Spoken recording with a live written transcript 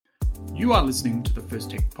You are listening to the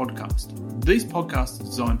First Tech Podcast. These podcasts are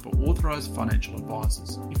designed for authorised financial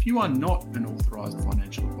advisors. If you are not an authorised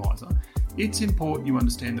financial advisor, it's important you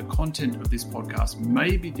understand the content of this podcast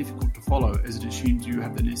may be difficult to follow as it assumes you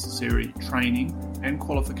have the necessary training and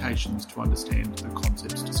qualifications to understand the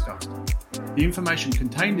concepts discussed. The information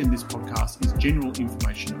contained in this podcast is general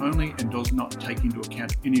information only and does not take into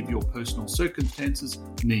account any of your personal circumstances,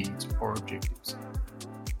 needs, or objectives.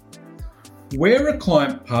 Where a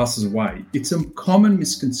client passes away, it's a common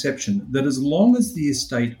misconception that as long as the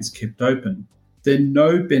estate is kept open, then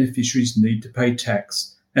no beneficiaries need to pay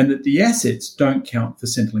tax and that the assets don't count for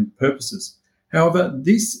Centrelink purposes. However,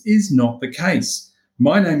 this is not the case.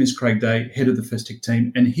 My name is Craig Day, head of the First Tech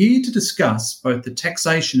team, and here to discuss both the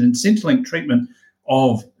taxation and Centrelink treatment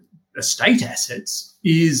of estate assets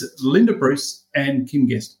is Linda Bruce and Kim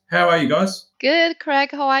Guest. How are you guys? Good,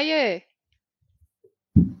 Craig. How are you?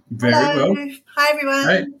 Very Hello. well. Hi,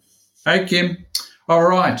 everyone. Hey, Kim. All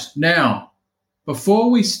right. Now, before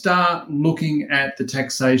we start looking at the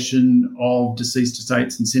taxation of deceased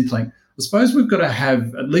estates and Centrelink, I suppose we've got to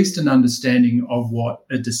have at least an understanding of what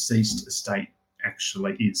a deceased estate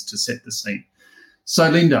actually is to set the scene. So,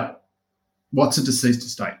 Linda, what's a deceased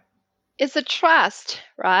estate? It's a trust,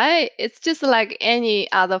 right? It's just like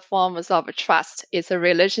any other forms of a trust. It's a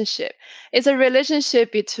relationship. It's a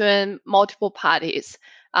relationship between multiple parties.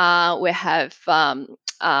 We have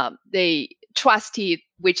the trustee,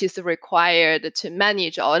 which is required to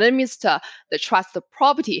manage or administer the trust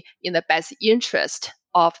property in the best interest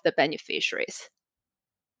of the beneficiaries.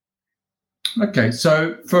 Okay,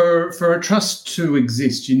 so for a trust to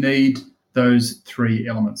exist, you need those three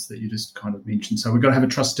elements that you just kind of mentioned. So we've got to have a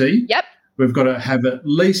trustee. Yep. We've got to have at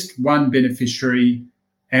least one beneficiary,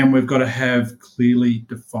 and we've got to have clearly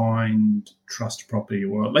defined trust property,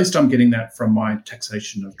 or at least I'm getting that from my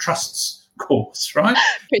taxation of trusts course, right?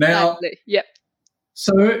 Precisely. Now, yep.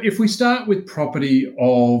 So if we start with property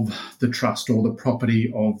of the trust or the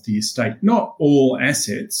property of the estate, not all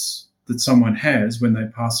assets that someone has when they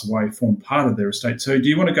pass away form part of their estate. So do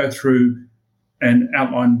you want to go through and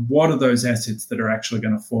outline what are those assets that are actually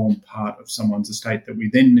going to form part of someone's estate that we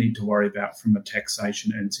then need to worry about from a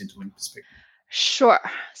taxation and Centrelink perspective? Sure.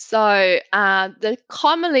 So the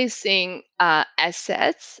commonly seen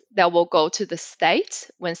assets that will go to the state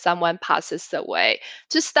when someone passes away.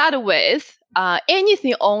 To start with,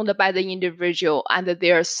 anything owned by the individual under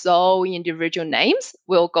their sole individual names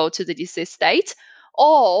will go to the deceased estate.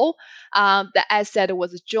 Or the asset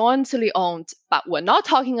was jointly owned, but we're not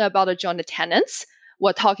talking about a joint tenants.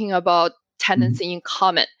 We're talking about tenancy in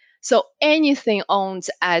common. So anything owned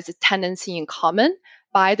as tenancy in common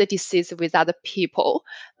by the deceased with other people,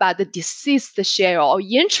 but the deceased share or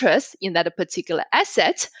interest in that particular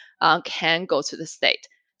asset can go to the state.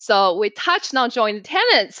 So we touched on joint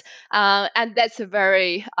tenants, and that's a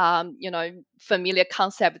very familiar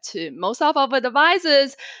concept to most of our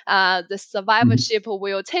advisors. The survivorship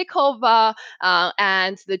will take over,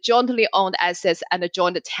 and the jointly owned assets and the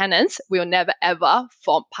joint tenants will never ever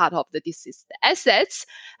form part of the deceased assets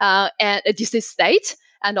and a deceased estate.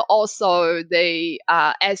 And also the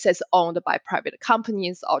assets owned by private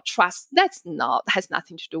companies or trusts has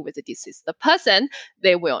nothing to do with the deceased person.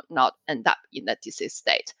 They will not end up in the deceased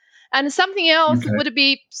state. And something else would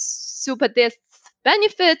be super death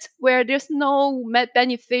benefit, where there's no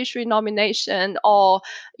beneficiary nomination, or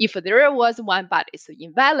if there was one but it's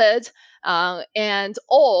invalid, and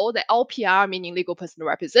or the LPR, meaning legal personal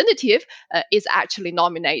representative, is actually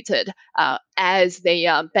nominated as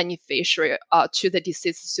the beneficiary to the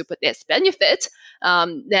deceased super death benefit,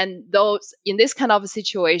 then those in this kind of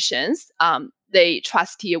situations, the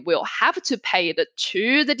trustee will have to pay it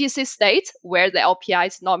to the deceased estate where the LPR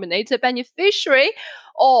is nominated beneficiary,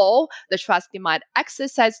 or the trustee might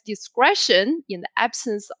exercise discretion in the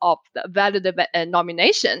absence of the valid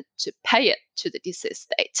nomination to pay it to the deceased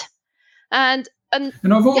estate. And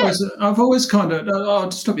I've always kind of, I'll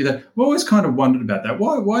just stop you there. I've always kind of wondered about that.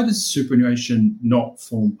 Why does superannuation not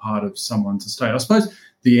form part of someone's estate? I suppose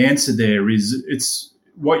the answer there is it's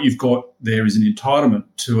what you've got there is an entitlement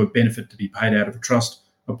to a benefit to be paid out of a trust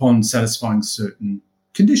upon satisfying certain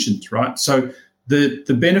conditions, right? So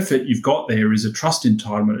the benefit you've got there is a trust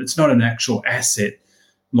entitlement. It's not an actual asset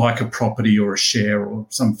like a property or a share or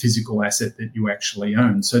some physical asset that you actually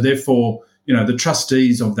own. So therefore, the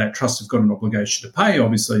trustees of that trust have got an obligation to pay,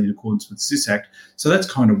 obviously, in accordance with the SIS Act. So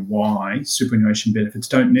that's kind of why superannuation benefits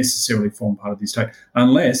don't necessarily form part of the estate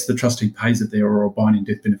unless the trustee pays it there or a binding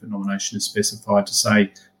death benefit nomination is specified to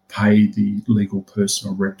say, pay the legal person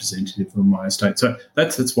or representative of my estate. So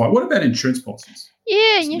that's why. What about insurance policies?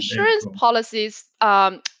 Yeah, insurance policies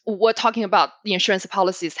we're talking about the insurance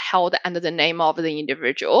policies held under the name of the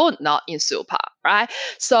individual, not in super, right?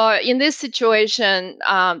 So in this situation,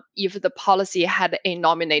 if the policy had a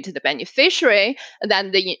nominated beneficiary,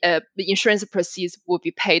 then the insurance proceeds will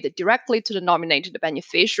be paid directly to the nominated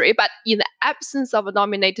beneficiary. But in the absence of a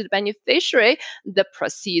nominated beneficiary, the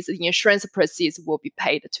insurance proceeds will be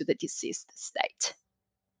paid to the deceased estate.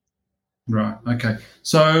 Right. Okay.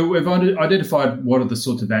 So we've identified what are the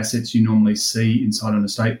sorts of assets you normally see inside an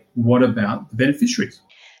estate. What about the beneficiaries?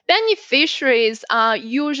 Beneficiaries are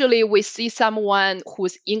usually we see someone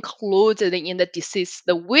who's included in the deceased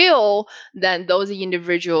will, then those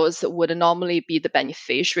individuals would normally be the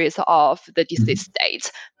beneficiaries of the deceased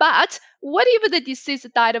estate. But what if the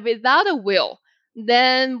deceased died without a will?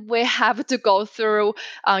 Then we have to go through,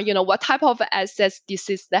 what type of assets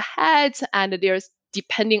deceased had, and there's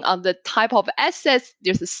depending on the type of assets,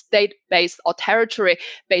 there's a state-based or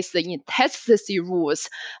territory-based intestacy rules,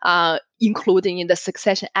 including in the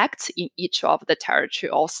Succession Act in each of the territory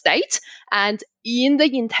or state. And in the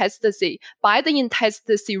intestacy, by the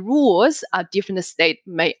intestacy rules, different state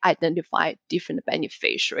may identify different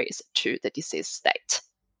beneficiaries to the deceased state.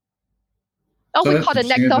 Oh, So we call it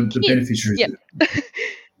next of kin. The beneficiaries. Yeah.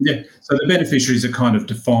 Yeah. So the beneficiaries are kind of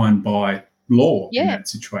defined by law in Yeah. that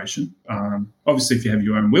situation. Obviously, if you have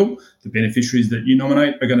your own will, the beneficiaries that you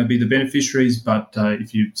nominate are going to be the beneficiaries. But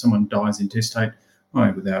if someone dies intestate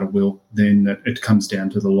without a will, then it comes down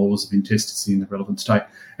to the laws of intestacy in the relevant state.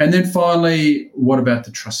 And then finally, what about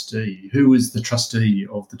the trustee? Who is the trustee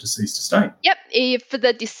of the deceased estate? Yep. If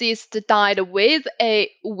the deceased died with a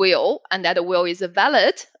will and that will is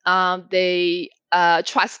valid, the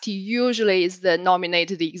trustee usually is the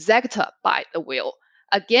nominated executor by the will.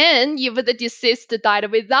 Again, if the deceased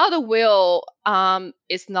died without a will,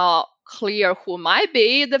 it's not clear who might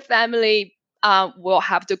be. The family will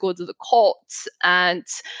have to go to the courts and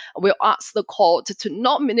will ask the court to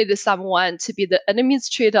nominate someone to be the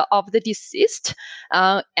administrator of the deceased,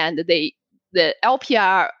 and the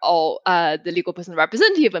LPR or the legal person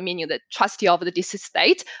representative, meaning the trustee of the deceased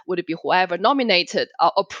estate, would be whoever nominated,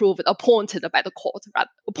 approved, appointed by the court, right?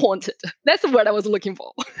 Appointed. That's the word I was looking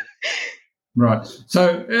for. Right.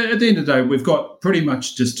 So at the end of the day, we've got pretty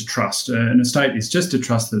much just a trust. An estate is just a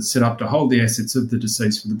trust that's set up to hold the assets of the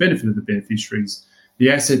deceased for the benefit of the beneficiaries.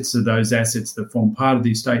 The assets are those assets that form part of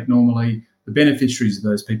the estate normally. The beneficiaries are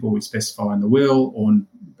those people we specify in the will or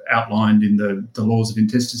outlined in the laws of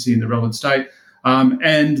intestacy in the relevant state.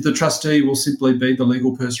 And the trustee will simply be the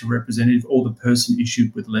legal personal representative or the person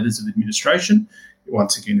issued with letters of administration,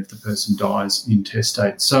 once again, if the person dies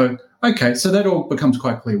intestate. So, okay, so that all becomes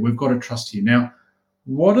quite clear. We've got a trustee. Now,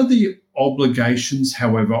 what are the obligations,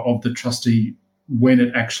 however, of the trustee when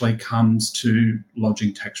it actually comes to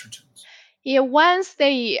lodging tax returns? Yeah, once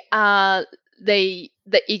the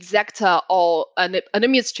executor or an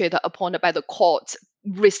administrator appointed by the court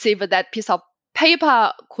receive that piece of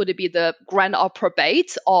paper, could be the grant of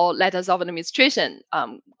probate or letters of administration,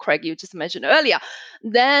 Craig, you just mentioned earlier,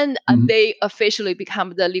 then they officially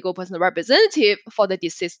become the legal personal representative for the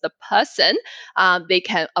deceased person. They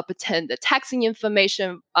can obtain the taxing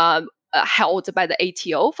information held by the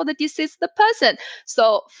ATO for the deceased person.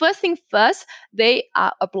 So first thing first, they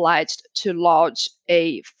are obliged to lodge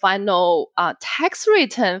a final tax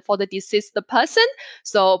return for the deceased person.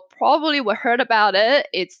 So probably we heard about it.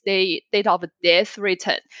 It's the date of death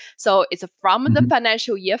return. So it's from the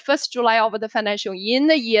financial year, 1st July of the financial year, in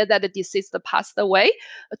the year that the deceased passed away,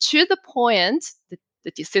 to the point the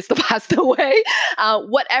deceased passed away,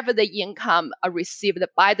 whatever the income received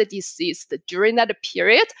by the deceased during that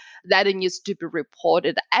period, that needs to be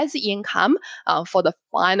reported as income for the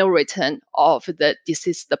final return of the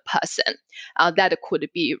deceased person. That could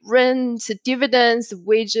be rent, dividends,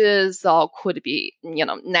 wages, or could be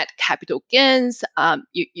net capital gains,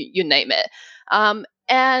 you name it.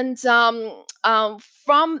 And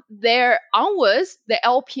from there onwards, the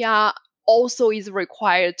LPR also is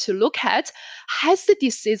required to look at, has the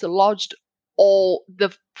deceased lodged all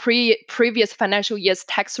the previous financial year's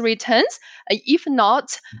tax returns? If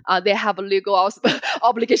not, they have a legal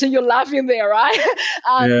obligation. You're laughing there, right?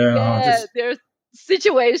 There's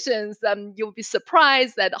situations, you'll be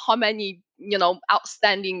surprised at how many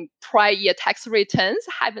outstanding prior year tax returns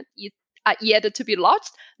haven't yet to be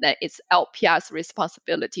lodged. Then it's LPR's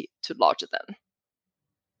responsibility to lodge them.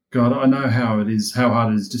 God, I know how hard it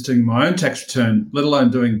is just doing my own tax return, let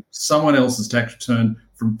alone doing someone else's tax return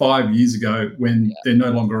from 5 years ago when they're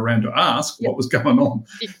no longer around to ask what was going on.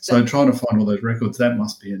 Exactly. So trying to find all those records, that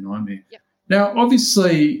must be a nightmare. Yep. Now,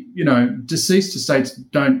 obviously, deceased estates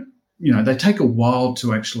don't, they take a while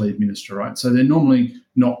to actually administer, right? So they're normally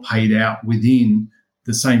not paid out within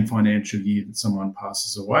the same financial year that someone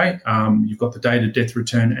passes away. You've got the date of death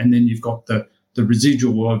return, and then you've got the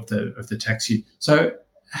residual of the tax year. So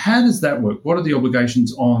how does that work? What are the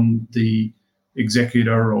obligations on the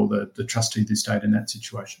executor or the trustee of the estate in that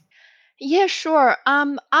situation? Yeah, sure.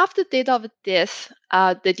 After date of death,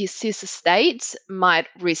 the deceased estate might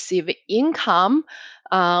receive income,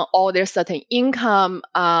 or their certain income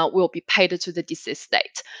will be paid to the deceased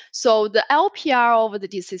estate. So the LPR of the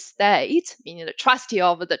deceased estate, meaning the trustee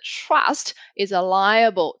of the trust, is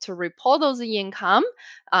liable to report those income,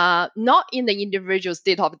 not in the individual's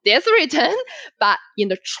date of death return, but in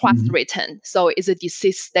the trust return. So it's a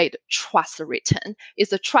deceased estate trust return.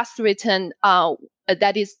 It's a trust return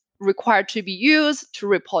that is required to be used to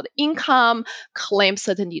report income, claim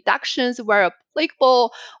certain deductions where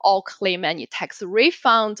applicable, or claim any tax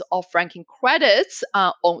refund or franking credits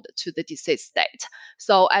owed to the deceased estate.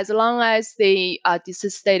 So as long as the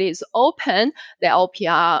deceased estate is open, the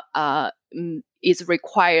LPR is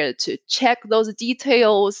required to check those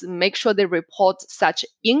details, make sure they report such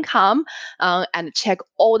income, and check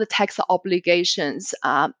all the tax obligations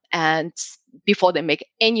and before they make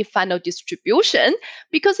any final distribution.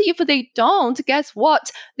 Because if they don't, guess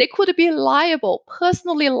what? They could be liable,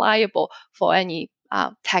 personally liable for any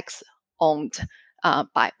tax owned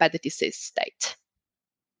by the deceased estate.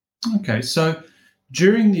 Okay, so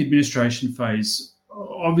during the administration phase,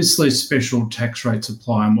 obviously special tax rates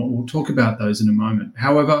apply, and we'll talk about those in a moment.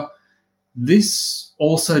 However, this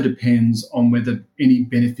also depends on whether any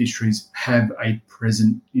beneficiaries have a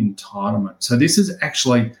present entitlement. So this is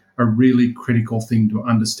actually a really critical thing to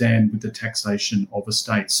understand with the taxation of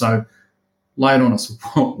estates. So lay it on us.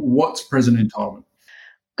 What's present entitlement?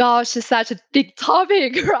 Gosh, it's such a big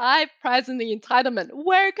topic, right? Present entitlement.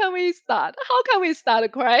 Where can we start? How can we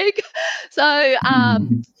start, Craig? So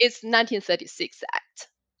it's 1936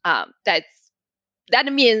 Act.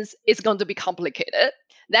 That means it's going to be complicated.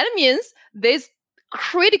 That means this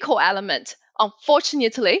critical element,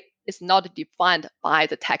 unfortunately, is not defined by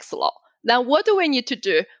the tax law. Now, what do we need to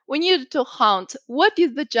do? We need to hunt what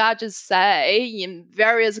did the judges say in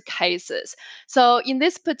various cases. So in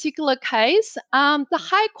this particular case, the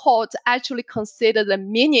High Court actually considered the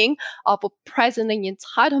meaning of present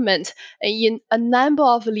entitlement in a number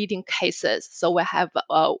of leading cases. So we have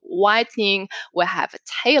Whiting, we have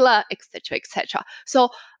Taylor, etc., etc. So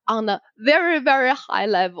on a very, very high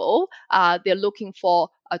level, they're looking for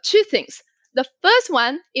two things. The first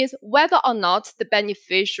one is whether or not the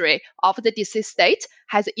beneficiary of the deceased estate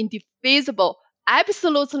has indivisible,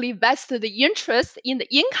 absolutely vested interest in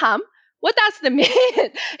the income. What does that mean?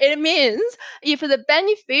 It means if the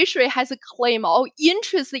beneficiary has a claim or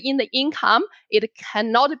interest in the income, it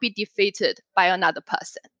cannot be defeated by another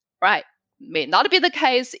person, right? May not be the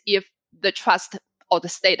case if the trust or the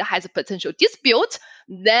state has a potential dispute,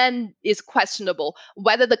 then it's questionable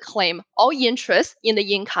whether the claim or interest in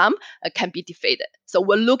the income can be defeated. So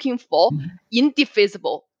we're looking for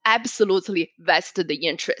indivisible, absolutely vested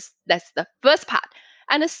interest. That's the first part.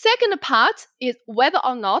 And the second part is whether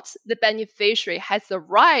or not the beneficiary has the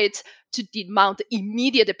right to demand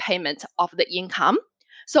immediate payment of the income.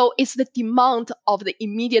 So it's the demand of the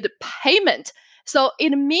immediate payment. So it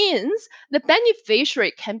means the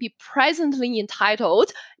beneficiary can be presently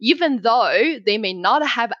entitled even though they may not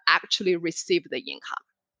have actually received the income.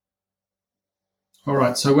 All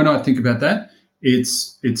right. So when I think about that,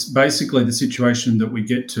 it's basically the situation that we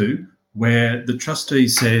get to where the trustee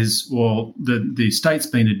says, well, the estate's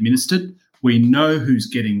been administered. We know who's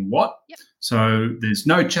getting what. Yep. So there's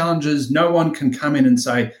no challenges. No one can come in and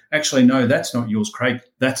say, actually, no, that's not yours, Craig.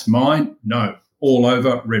 That's mine. No, all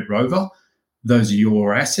over Red Rover. Those are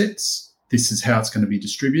your assets. This is how it's going to be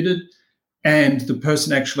distributed. And the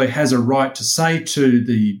person actually has a right to say to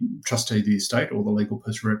the trustee of the estate or the legal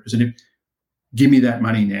personal representative, give me that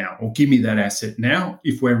money now or give me that asset now.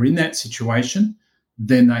 If we're in that situation,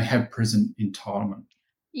 then they have present entitlement.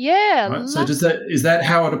 Yeah. Right? So is that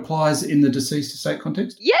how it applies in the deceased estate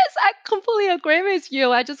context? Yes, I completely agree with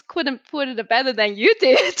you. I just couldn't put it better than you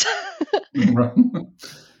did. Right.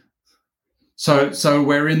 So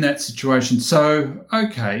we're in that situation. So,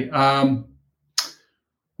 okay.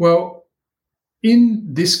 Well, in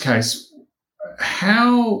this case,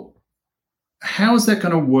 how is that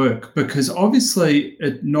going to work? Because obviously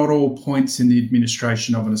at not all points in the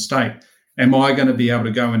administration of an estate am I going to be able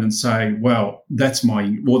to go in and say, well, that's my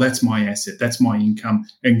asset, that's my income,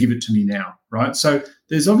 and give it to me now, right? So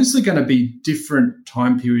there's obviously going to be different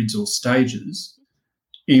time periods or stages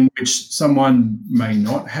in which someone may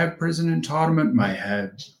not have present entitlement, may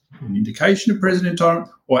have an indication of present entitlement,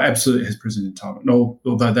 or absolutely has present entitlement,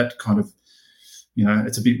 although that kind of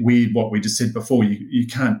it's a bit weird what we just said before. You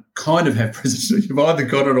can't kind of have present. You've either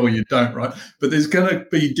got it or you don't, right? But there's going to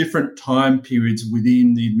be different time periods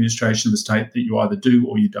within the administration of the state that you either do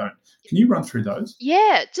or you don't. Can you run through those?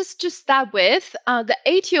 Yeah, just to start with, the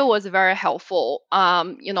ATO was very helpful.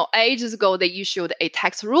 Ages ago they issued a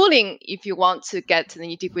tax ruling. If you want to get to the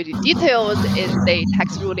nitty-gritty details, it's the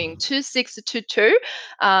tax ruling 2622.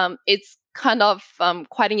 It's kind of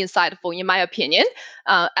quite insightful in my opinion.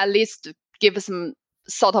 At least to give some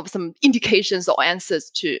sort of some indications or answers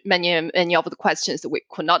to many of the questions that we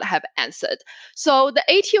could not have answered. So the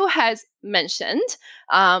ATO has mentioned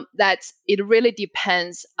that it really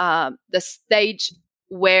depends the stage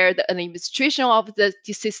where the administration of the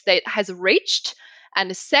deceased state has reached.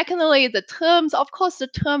 And secondly, the terms of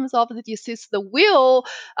the deceased will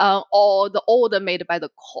or the order made by the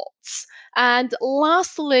courts. And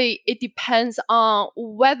lastly, it depends on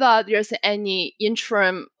whether there's any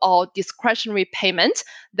interim or discretionary payment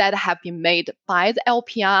that have been made by the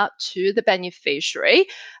LPR to the beneficiary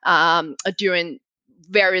during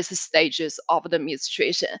various stages of the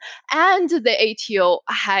administration. And the ATO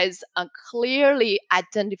has clearly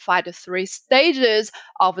identified 3 stages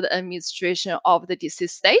of the administration of the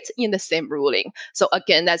deceased state in the same ruling. So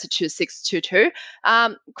again, that's 2622.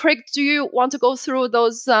 Craig, do you want to go through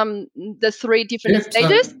those the 3 different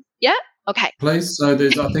stages? Yeah? Okay. Please. So I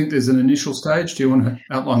think there's an initial stage. Do you want to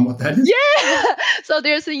outline what that is? Yeah. So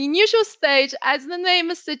there's an initial stage, as the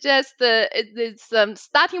name suggests, it's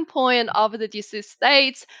starting point of the deceased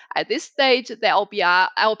states. At this stage, the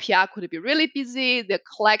LPR could be really busy. They're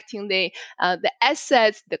collecting the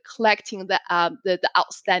assets. They're collecting the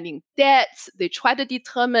outstanding debts. They try to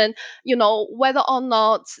determine, whether or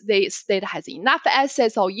not the state has enough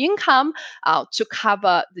assets or income to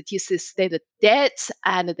cover the deceased state debt,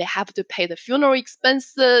 and they have to pay the funeral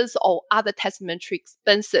expenses or other testamentary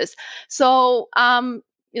expenses. So,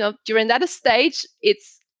 during that stage,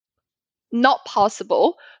 it's not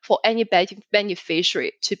possible for any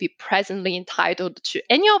beneficiary to be presently entitled to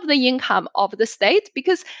any of the income of the state,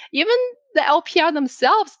 because even the LPR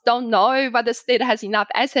themselves don't know whether the state has enough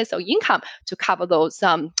assets or income to cover those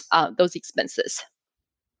expenses.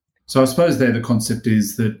 So I suppose there the concept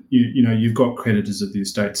is that you've got creditors of the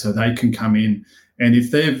estate, so they can come in, and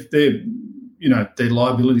if their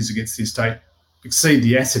liabilities against the estate exceed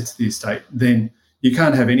the assets of the estate, then you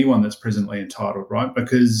can't have anyone that's presently entitled, right?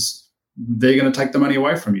 Because they're going to take the money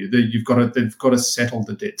away from you. They've got to settle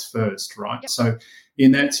the debts first, right? Yep. So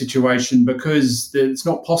in that situation, because it's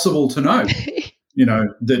not possible to know,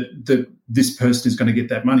 that this person is going to get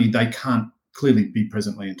that money, they can't clearly be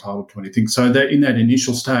presently entitled to anything. So that in that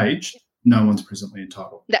initial stage, no one's presently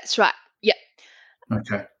entitled. That's right. Yeah.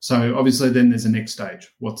 Okay. So obviously then there's a next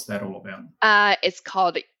stage. What's that all about? It's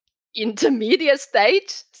called intermediate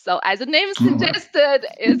stage. So as the name suggested,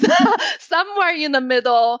 it's somewhere in the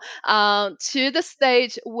middle to the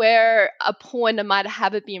stage where a point might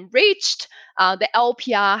have been reached. The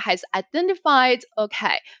LPR has identified,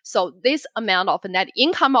 okay, so this amount of net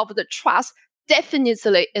income of the trust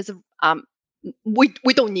definitely is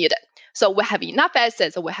we don't need it. So we have enough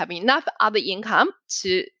assets, or we have enough other income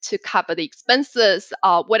to cover the expenses,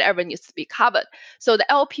 whatever needs to be covered. So the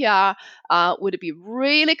LPR would be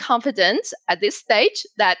really confident at this stage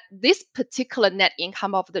that this particular net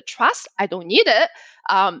income of the trust, I don't need it.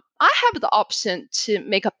 I have the option to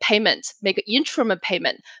make an interim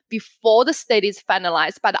payment before the state is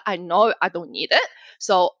finalized, but I know I don't need it.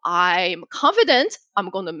 So I'm confident I'm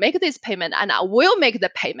going to make this payment, and I will make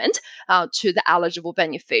the payment to the eligible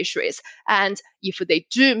beneficiaries. And if they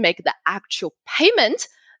do make the actual payment,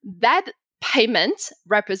 that payment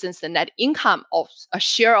represents the net income of a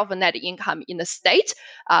share of a net income in the state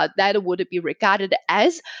that would be regarded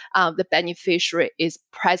as the beneficiary is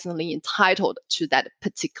presently entitled to that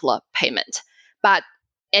particular payment. But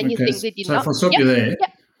anything they did not. So if I stop you there. Yeah.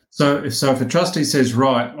 So if a trustee says,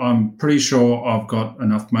 right, I'm pretty sure I've got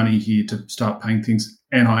enough money here to start paying things,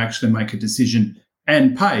 and I actually make a decision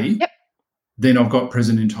and pay, then I've got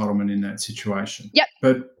present entitlement in that situation. Yep.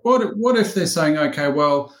 But what if they're saying, okay,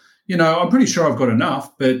 well, I'm pretty sure I've got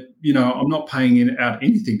enough, but, I'm not paying out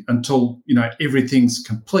anything until, everything's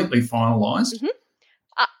completely finalised. Mm-hmm.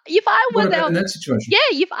 If I was in that situation? Yeah,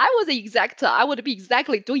 if I was the executor, I would be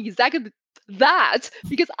doing exactly that,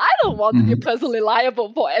 because I don't want to be personally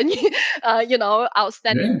liable for any,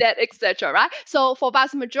 outstanding debt, etc. Right? So for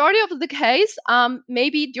vast majority of the case,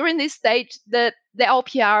 maybe during this stage, the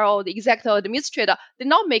LPR or the executor or the administrator, they're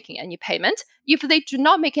not making any payment. If they do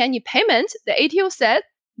not make any payment, the ATO said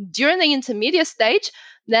During the intermediate stage,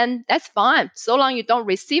 then that's fine. So long you don't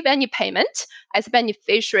receive any payment as a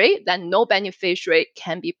beneficiary, then no beneficiary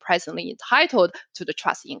can be presently entitled to the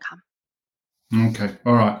trust income. Okay,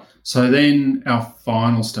 all right. So then our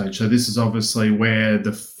final stage. So this is obviously where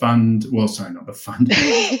the fund, well, sorry, not the fund,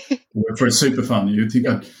 for a super fund. You'd think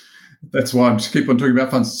that's why I just keep on talking about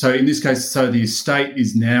funds. So in this case, so the estate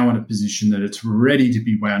is now in a position that it's ready to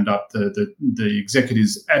be wound up. The executive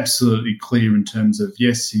is absolutely clear in terms of,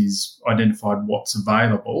 yes, he's identified what's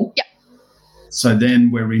available. Yeah. So then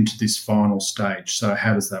we're into this final stage. So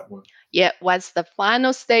how does that work? Yeah, once the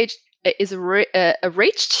final stage is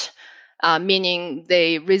reached, meaning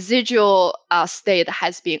the residual state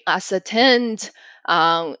has been ascertained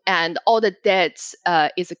and all the debts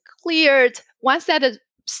is cleared. Once that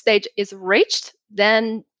stage is reached,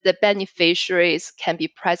 then the beneficiaries can be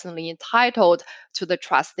presently entitled to the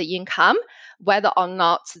trust income. Whether or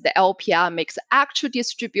not the LPR makes actual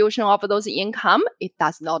distribution of those income, it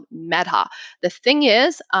does not matter. The thing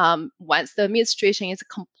is, once the administration is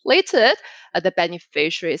completed, the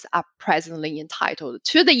beneficiaries are presently entitled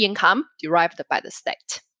to the income derived by the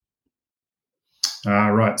state.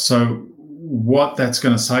 Right. So what that's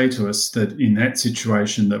going to say to us that in that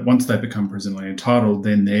situation, that once they become presently entitled,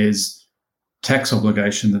 then there's tax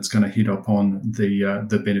obligation that's going to hit upon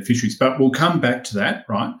the beneficiaries. But we'll come back to that,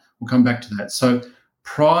 right? We'll come back to that. So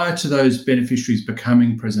prior to those beneficiaries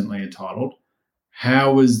becoming presently entitled,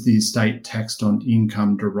 how is the estate taxed on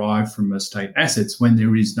income derived from estate assets when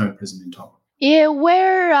there is no present entitlement? Yeah,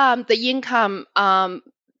 where the income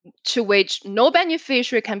to which no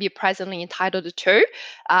beneficiary can be presently entitled to,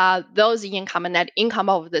 those income and net income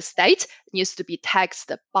of the state needs to be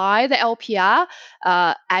taxed by the LPR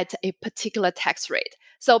at a particular tax rate.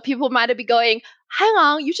 So people might be going, hang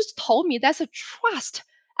on, you just told me that's a trust.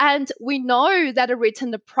 And we know that a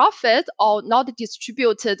returned profit or not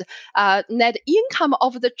distributed net income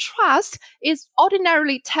of the trust is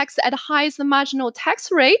ordinarily taxed at the highest marginal tax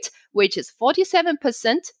rate, which is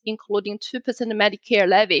 47%, including 2% Medicare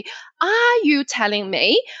levy. Are you telling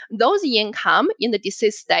me those income in the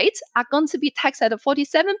deceased state are going to be taxed at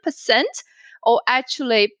 47%? Or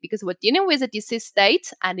actually, because we're dealing with a deceased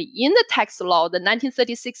state, and in the tax law, the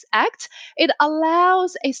 1936 Act, it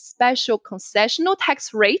allows a special concessional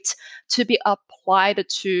tax rate to be applied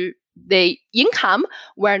to the income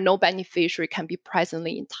where no beneficiary can be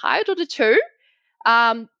presently entitled to.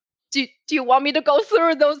 Do you want me to go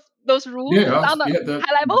through those rules on a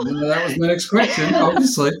high level? That was my next question,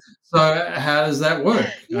 obviously. So how does that work?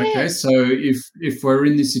 Yeah. Okay, so if we're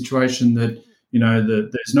in this situation that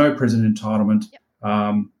there's no present entitlement,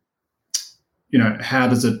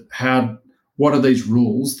 what are these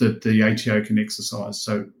rules that the ATO can exercise?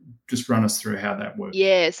 So just run us through how that works.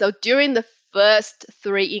 Yeah, so during the first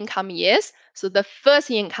 3 income years, so the first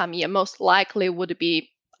income year most likely would be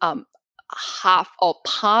half or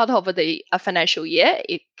part of the financial year.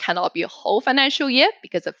 It cannot be a whole financial year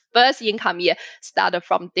because the first income year started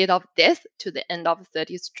from date of death to the end of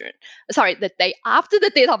 30th June. Sorry, the day after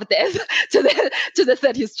the date of death to the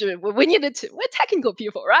 30th June. We're technical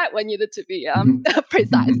people, right? We needed to be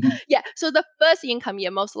precise. Yeah, so the first income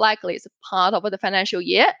year most likely is part of the financial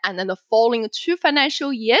year, and then the following 2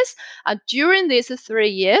 financial years, during these 3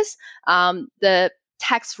 years, the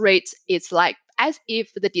tax rate is like as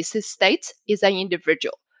if the deceased state is an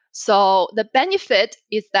individual. So the benefit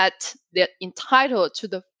is that they're entitled to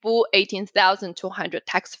the full 18,200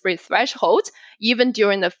 tax-free threshold, even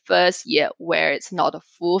during the first year where it's not a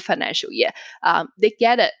full financial year. They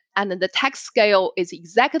get it. And the tax scale is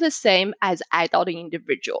exactly the same as adult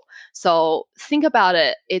individual. So think about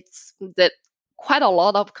it. It's quite a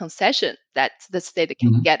lot of concession that the state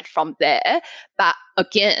can get from there. But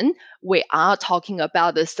again, we are talking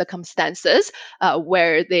about the circumstances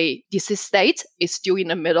where the deceased state is still in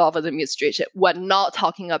the middle of the administration. We're not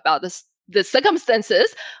talking about the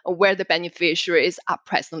circumstances where the beneficiaries are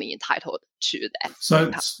presently entitled to that.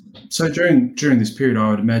 So during this period, I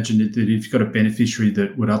would imagine that if you've got a beneficiary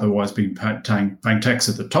that would otherwise be paying tax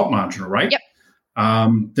at the top marginal rate,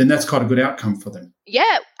 then that's quite a good outcome for them.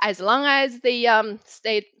 Yeah, as long as the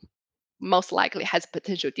state most likely has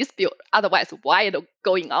potential dispute. Otherwise, why it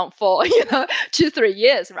going on for 2-3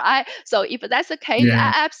 years, right? So if that's the case,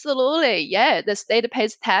 absolutely, the state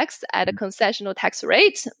pays tax at a concessional tax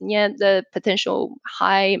rate. The potential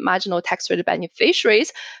high marginal tax rate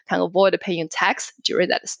beneficiaries can avoid paying tax during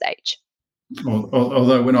that stage.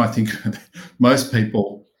 Although when I think most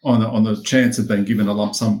people on the chance of being given a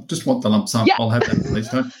lump sum, just want the lump sum. Yeah. I'll have that, please.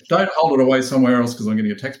 Don't hold it away somewhere else because I'm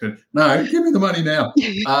getting a tax bill. No, give me the money now.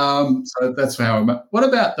 So that's how I'm. What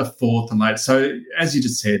about the fourth and later? So as you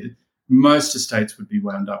just said, most estates would be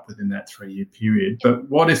wound up within that 3-year period. But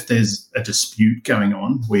what if there's a dispute going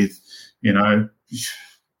on with,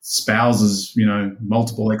 spouses,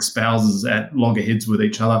 multiple ex-spouses at loggerheads with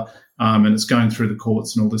each other, and it's going through the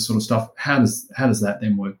courts and all this sort of stuff? How does that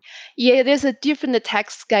then work? Yeah, there's a different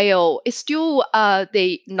tax scale. It's still not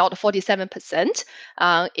 47%.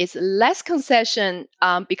 It's less concession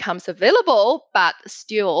becomes available, but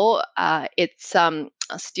still it's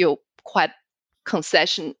still quite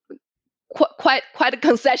concession. Quite a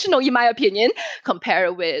concessional, in my opinion,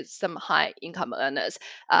 compared with some high income earners.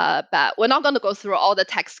 But we're not going to go through all the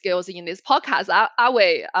tax scales in this podcast, are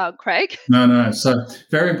we, Craig? No. So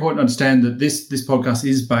very important to understand that this podcast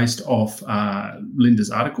is based off Linda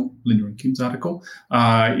and Kim's article,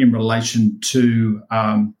 in relation to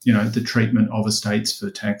the treatment of estates for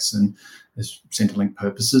tax and Centrelink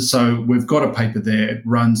purposes. So we've got a paper there. It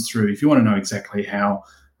runs through. If you want to know exactly how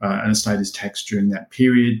an estate is taxed during that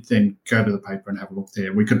period, then go to the paper and have a look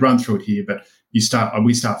there. We could run through it here, but we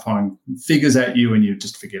start firing figures at you and you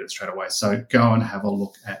just forget it straight away. So go and have a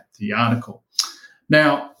look at the article.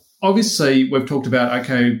 Now, obviously, we've talked about,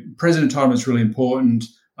 okay, present entitlement is really important,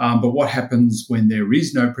 but what happens when there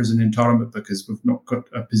is no present entitlement, because we've not got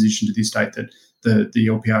a position to the estate that the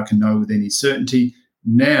LPR can know with any certainty.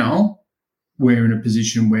 Now we're in a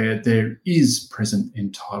position where there is present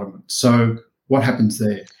entitlement. So what happens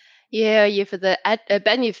there? Yeah, if the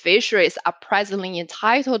beneficiaries are presently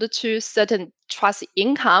entitled to certain trust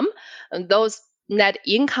income, and those net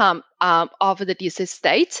income of the deceased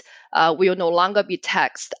estate will no longer be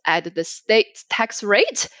taxed at the state tax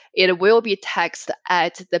rate. It will be taxed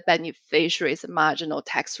at the beneficiary's marginal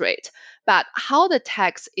tax rate. But how the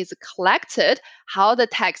tax is collected, how the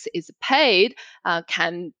tax is paid,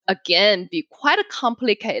 can again be quite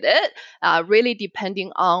complicated, really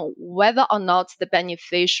depending on whether or not the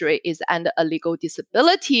beneficiary is under a legal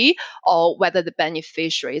disability or whether the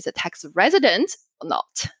beneficiary is a tax resident or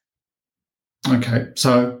not. Okay,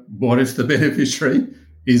 so what if the beneficiary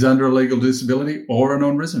is under a legal disability or a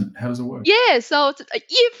non-resident? How does it work? Yeah, so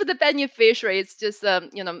if the beneficiary is just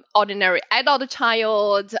ordinary adult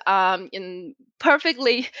child, in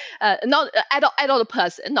perfectly not adult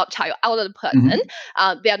person, not child, adult person,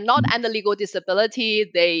 they are not under legal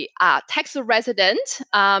disability, they are tax resident.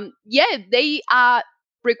 They are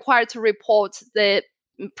required to report the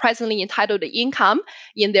presently entitled income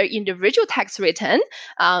in their individual tax return.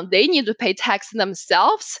 They need to pay tax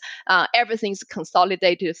themselves. Everything's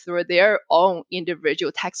consolidated through their own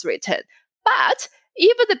individual tax return. But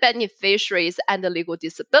if the beneficiary is under legal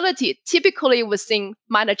disability, typically within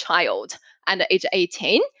minor child under age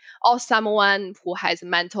 18, or someone who has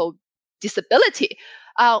mental disability,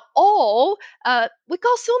 or we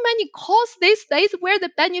got so many calls these days where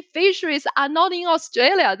the beneficiaries are not in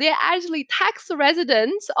Australia. They're actually tax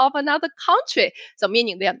residents of another country. So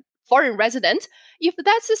meaning they're foreign resident. If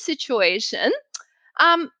that's the situation,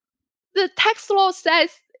 the tax law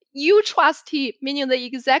says you trustee, meaning the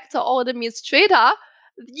executor or the administrator,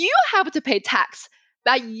 you have to pay tax.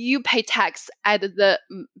 But you pay tax at the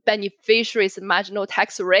beneficiary's marginal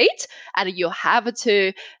tax rate, and you have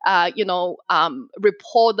to,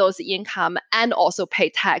 report those income and also pay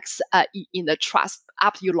tax in the trust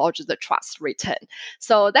after you lodge the trust return.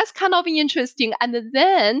 So that's kind of interesting. And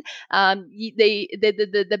then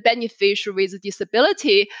the beneficiary with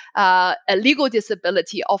disability, a legal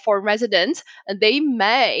disability or foreign resident, they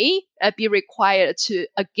may be required to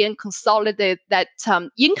again consolidate that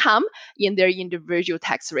income in their individual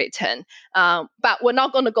tax return. But we're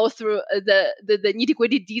not going to go through the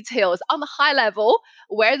nitty-gritty details. On the high level,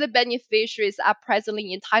 where the beneficiaries are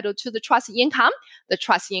presently entitled to the trust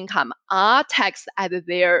income are taxed at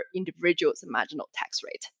their individual's marginal tax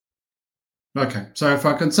rate. Okay, so if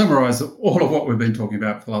I can summarize all of what we've been talking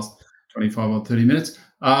about for the last 25 or 30 minutes,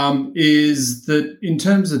 is that in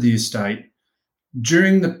terms of the estate,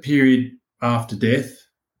 during the period after death,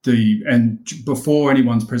 and before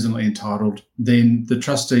anyone's presently entitled, then the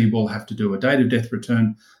trustee will have to do a date of death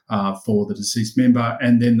return for the deceased member,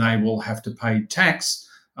 and then they will have to pay tax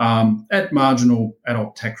at marginal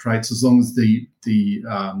adult tax rates as long as the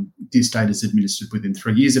estate is administered within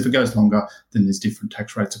 3 years. If it goes longer, then there's different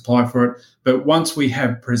tax rates apply for it. But once we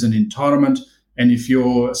have present entitlement, and if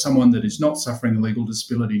you're someone that is not suffering a legal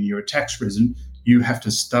disability and you're a tax resident, you have to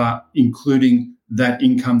start including that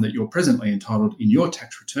income that you're presently entitled in your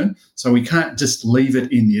tax return. So we can't just leave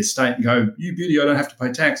it in the estate and go, you beauty, I don't have to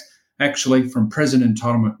pay tax. Actually, from present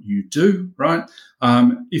entitlement, you do, right?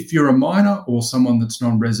 If you're a minor or someone that's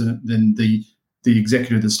non-resident, then the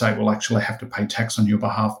executor of the estate will actually have to pay tax on your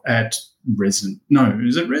behalf at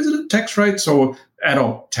is it resident tax rates or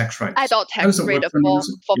adult tax rates? Adult tax rate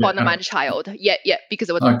for fundamental child. Yeah,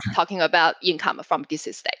 because we're talking about income from this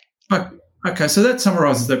estate. Okay, so that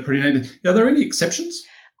summarises that pretty neatly. Are there any exceptions?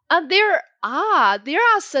 There are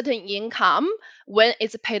certain income when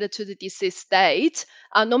it's paid to the deceased estate.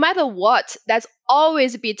 No matter what, that's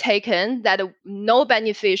always be taken that no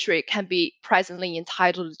beneficiary can be presently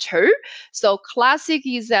entitled to. So classic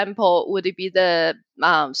example would be the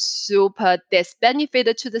super death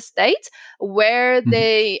benefit to the state, where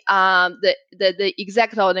the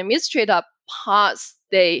executive or administrator pass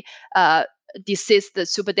the deceased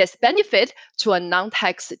super death benefit to a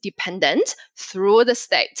non-tax dependent through the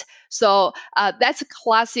state. So that's a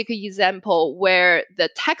classic example where the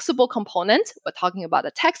taxable component, we're talking about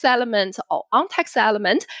a tax element or untaxed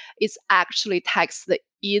element, is actually taxed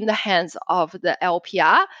in the hands of the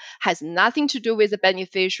LPR, has nothing to do with the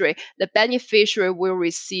beneficiary. The beneficiary will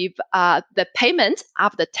receive the payment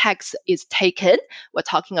after tax is taken. We're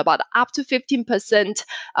talking about up to 15%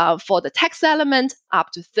 for the tax element,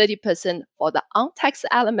 up to 30% for the untaxed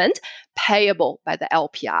element payable by the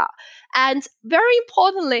LPR. And very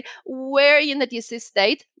importantly, where in the deceased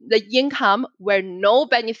state, the income where no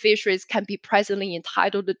beneficiaries can be presently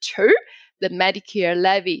entitled to, the Medicare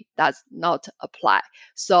levy does not apply.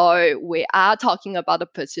 So we are talking about a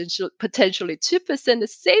potentially 2%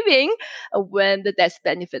 saving when the death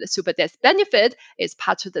benefit, the super death benefit, is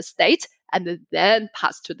passed to the state and then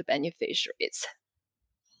passed to the beneficiaries.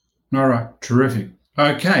 All right, terrific.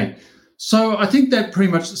 Okay, so I think that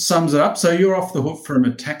pretty much sums it up. So you're off the hook from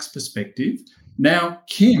a tax perspective. Now,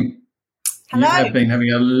 Kim, hello. You have been having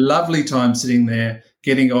a lovely time sitting there,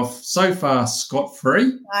 getting off so far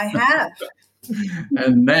scot-free. I have.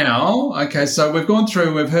 And now, okay, so we've gone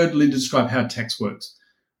through, we've heard Linda describe how tax works.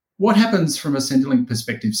 What happens from a Centrelink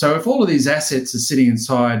perspective? So if all of these assets are sitting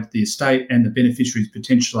inside the estate and the beneficiaries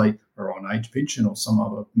potentially are on age pension or some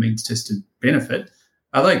other means-tested benefit,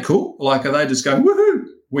 are they cool? Like, are they just going, woohoo,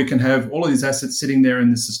 we can have all of these assets sitting there in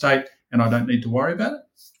this estate and I don't need to worry about it?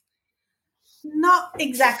 Not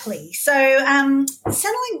exactly. So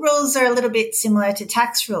Centrelink rules are a little bit similar to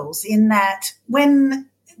tax rules in that when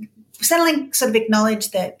Centrelink sort of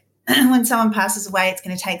acknowledged that when someone passes away, it's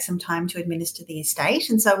going to take some time to administer the estate.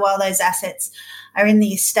 And so while those assets are in the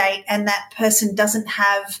estate and that person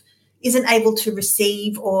isn't able to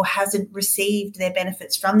receive or hasn't received their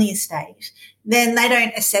benefits from the estate, then they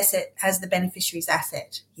don't assess it as the beneficiary's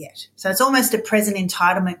asset yet. So it's almost a present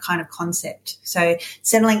entitlement kind of concept. So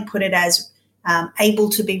Centrelink put it as able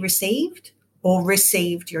to be received or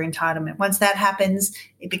received your entitlement. Once that happens,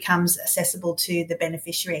 it becomes accessible to the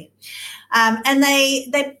beneficiary. And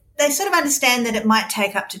they sort of understand that it might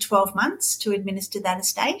take up to 12 months to administer that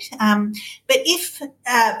estate. But if,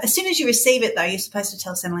 as soon as you receive it, though, you're supposed to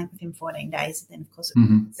tell Centrelink within 14 days, then, of course,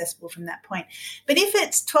 it's accessible from that point. But if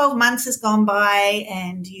it's 12 months has gone by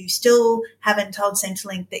and you still haven't told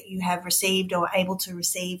Centrelink that you have received or able to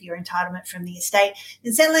receive your entitlement from the estate,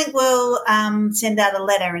 then Centrelink will send out a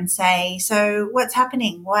letter and say, so what's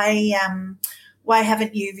happening? Why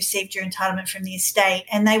haven't you received your entitlement from the estate?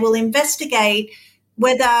 And they will investigate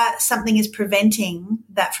whether something is preventing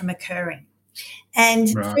that from occurring. And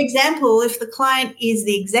For example, if the client is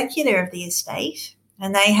the executor of the estate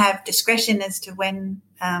and they have discretion as to when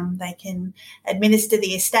they can administer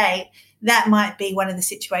the estate, that might be one of the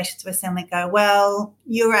situations where Centrelink go, well,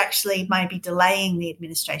 you're actually maybe delaying the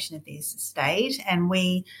administration of this estate and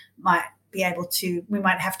we might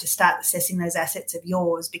have to start assessing those assets of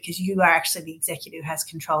yours because you are actually the executor who has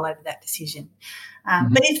control over that decision.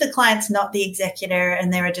 But if the client's not the executor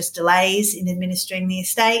and there are just delays in administering the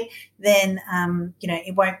estate, then,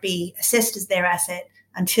 it won't be assessed as their asset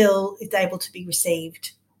until it's able to be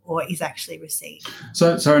received or is actually received.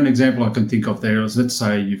 So an example I can think of there is, let's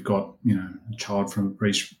say you've got, a child from a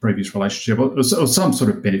previous relationship or some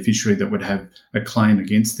sort of beneficiary that would have a claim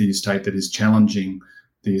against the estate that is challenging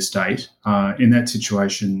the estate. In that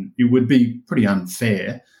situation, it would be pretty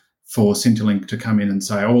unfair for Centrelink to come in and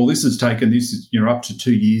say, oh, well, this is up to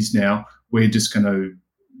 2 years now. We're just going to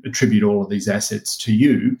attribute all of these assets to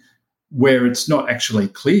you, where it's not actually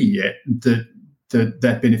clear yet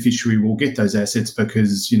that beneficiary will get those assets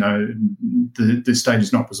because, the estate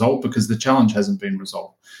is not resolved because the challenge hasn't been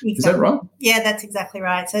resolved. Exactly. Is that right? Yeah, that's exactly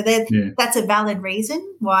right. So that's a valid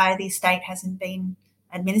reason why the estate hasn't been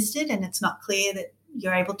administered and it's not clear that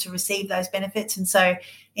you're able to receive those benefits. And so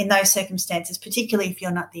in those circumstances, particularly if you're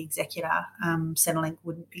not the executor, Centrelink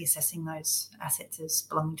wouldn't be assessing those assets as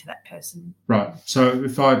belonging to that person. Right. So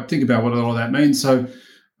if I think about what all of that means, so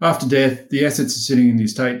after death, the assets are sitting in the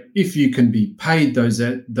estate. If you can be paid those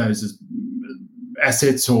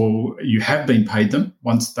assets or you have been paid them,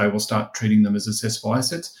 once they will start treating them as assessable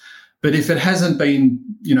assets. But if it hasn't been,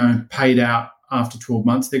 paid out after 12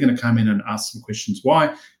 months, they're going to come in and ask some questions why.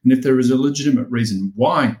 And if there is a legitimate reason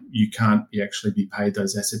why you can't actually be paid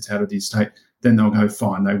those assets out of the estate, then they'll go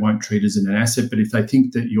fine. They won't treat it as an asset. But if they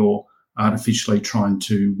think that you're artificially trying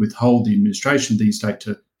to withhold the administration of the estate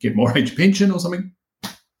to get more age pension or something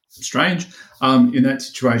strange, in that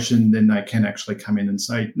situation, then they can actually come in and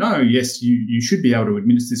say, no, yes, you should be able to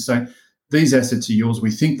administer this estate. These assets are yours.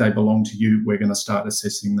 We think they belong to you. We're going to start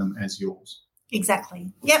assessing them as yours.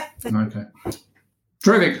 Exactly. Yep. Okay.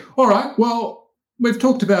 Terrific. All right. Well, we've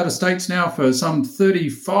talked about estates now for some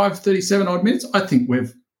 35, 37 odd minutes. I think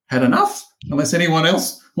we've had enough, unless anyone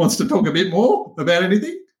else wants to talk a bit more about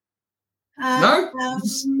anything. No?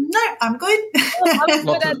 No, I'm good.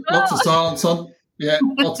 Lots of silence on. Yeah,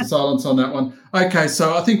 lots of silence on that one. Okay,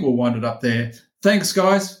 so I think we'll wind it up there. Thanks,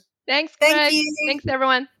 guys. Thanks, Thank Greg. you. Thanks,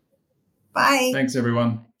 everyone. Bye. Thanks,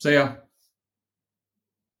 everyone. See ya.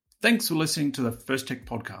 Thanks for listening to the First Tech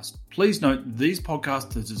Podcast. Please note these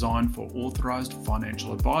podcasts are designed for authorised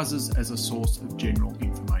financial advisors as a source of general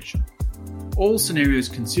information. All scenarios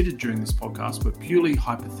considered during this podcast were purely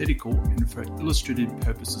hypothetical and for illustrative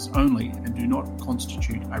purposes only and do not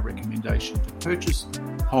constitute a recommendation to purchase,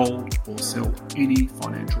 hold or sell any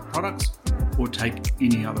financial products or take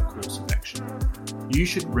any other course of action. You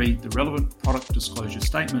should read the relevant product disclosure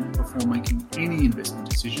statement before making any investment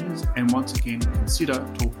decisions and once again consider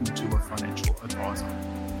talking to a financial advisor.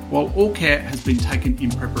 While all care has been taken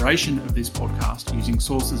in preparation of this podcast using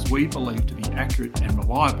sources we believe to be accurate and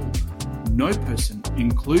reliable, no person,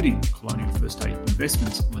 including Colonial First State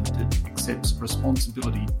Investments Limited, accepts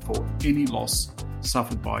responsibility for any loss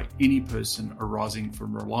suffered by any person arising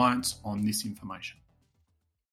from reliance on this information.